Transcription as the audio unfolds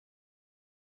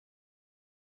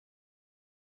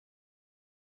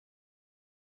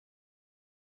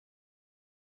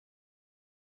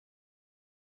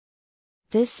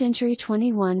This Century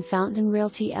 21 Fountain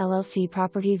Realty LLC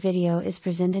property video is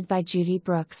presented by Judy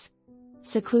Brooks.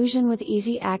 Seclusion with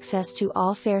easy access to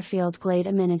all Fairfield Glade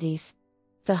amenities.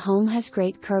 The home has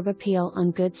great curb appeal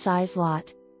on good size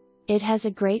lot. It has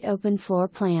a great open floor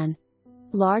plan.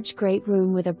 Large great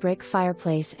room with a brick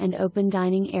fireplace and open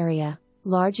dining area,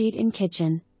 large eat-in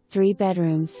kitchen, 3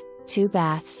 bedrooms, 2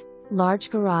 baths, large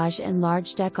garage and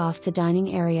large deck off the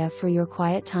dining area for your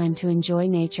quiet time to enjoy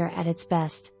nature at its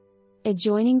best.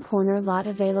 Adjoining corner lot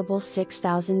available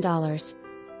 $6,000.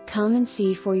 Come and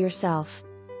see for yourself.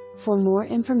 For more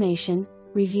information,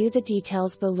 review the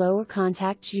details below or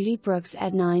contact Judy Brooks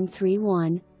at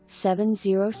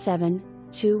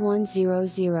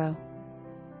 931-707-2100.